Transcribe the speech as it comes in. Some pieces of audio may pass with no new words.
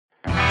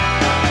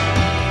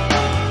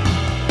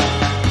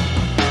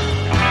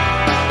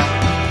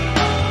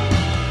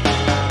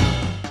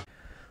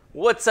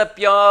What's up,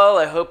 y'all?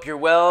 I hope you're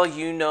well.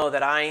 You know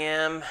that I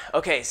am.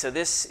 Okay, so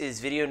this is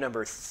video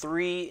number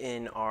 3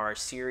 in our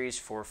series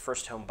for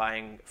first-time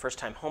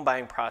home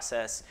buying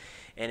process.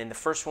 And in the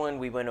first one,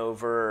 we went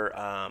over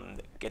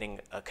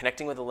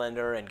connecting with a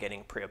lender and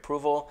getting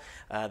pre-approval.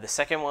 The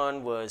second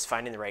one was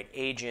finding the right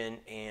agent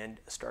and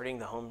starting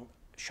the home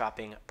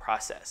shopping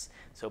process.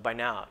 So by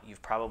now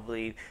you've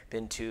probably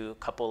been to a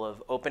couple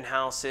of open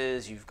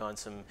houses, you've gone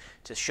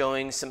to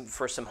showings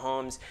for some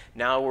homes.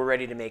 Now we're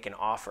ready to make an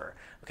offer.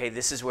 Okay,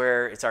 this is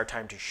where it's our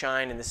time to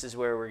shine, and this is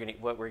where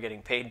what we're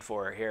getting paid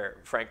for here,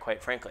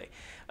 quite frankly.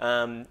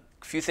 A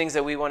few things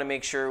that we want to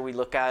make sure we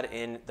look at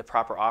in the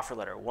proper offer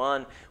letter.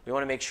 One, we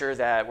want to make sure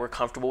that we're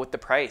comfortable with the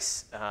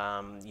price.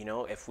 You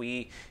know, if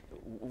we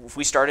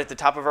start at the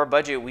top of our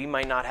budget, we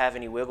might not have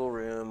any wiggle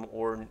room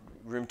or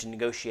room to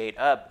negotiate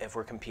up if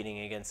we're competing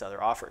against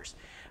other offers.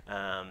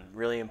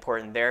 Really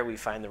important there. We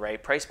find the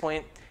right price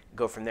point,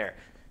 go from there.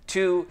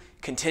 2,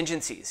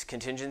 contingencies.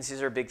 Contingencies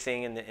are a big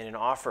thing in an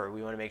offer.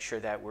 We want to make sure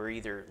that we're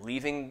either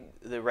leaving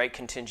the right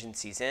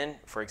contingencies in.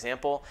 For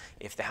example,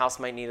 if the house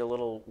might need a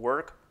little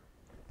work,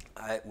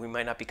 we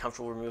might not be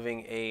comfortable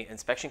removing a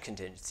inspection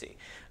contingency.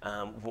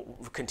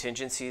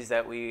 Contingencies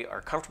that we are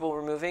comfortable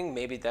removing,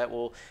 maybe that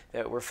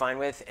we're fine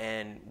with,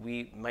 and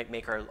we might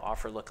make our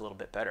offer look a little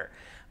bit better.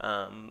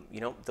 You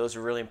know, those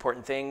are really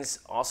important things.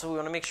 Also, we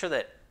want to make sure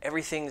that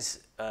everything's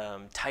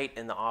tight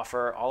in the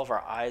offer. All of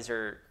our I's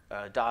are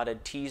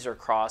dotted, T's are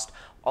crossed.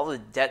 All the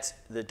dots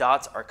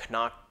are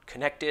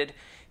connected.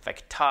 If I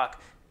could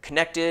talk.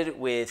 Connected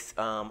with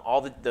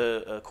all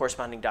the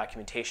corresponding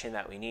documentation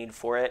that we need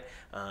for it.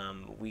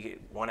 We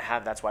want to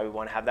have, that's why we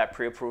want to have that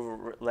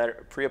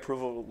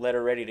pre-approval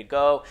letter ready to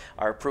go,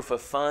 our proof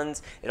of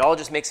funds. It all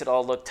just makes it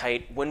all look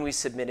tight. When we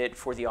submit it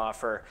for the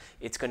offer,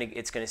 it's going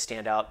to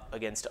stand out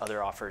against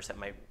other offers that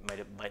might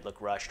look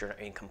rushed or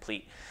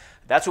incomplete.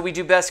 That's what we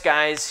do best,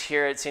 guys,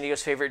 here at San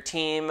Diego's Favorite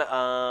Team.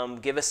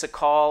 Give us a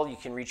call. You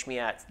can reach me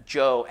at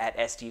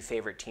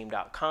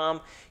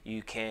joe@sdfavoriteteam.com.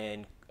 You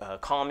can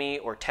call me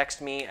or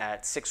text me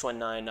at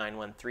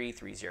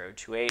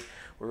 619-913-3028.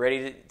 We're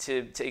ready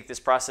to take this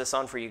process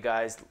on for you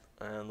guys,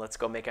 and let's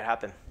go make it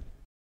happen.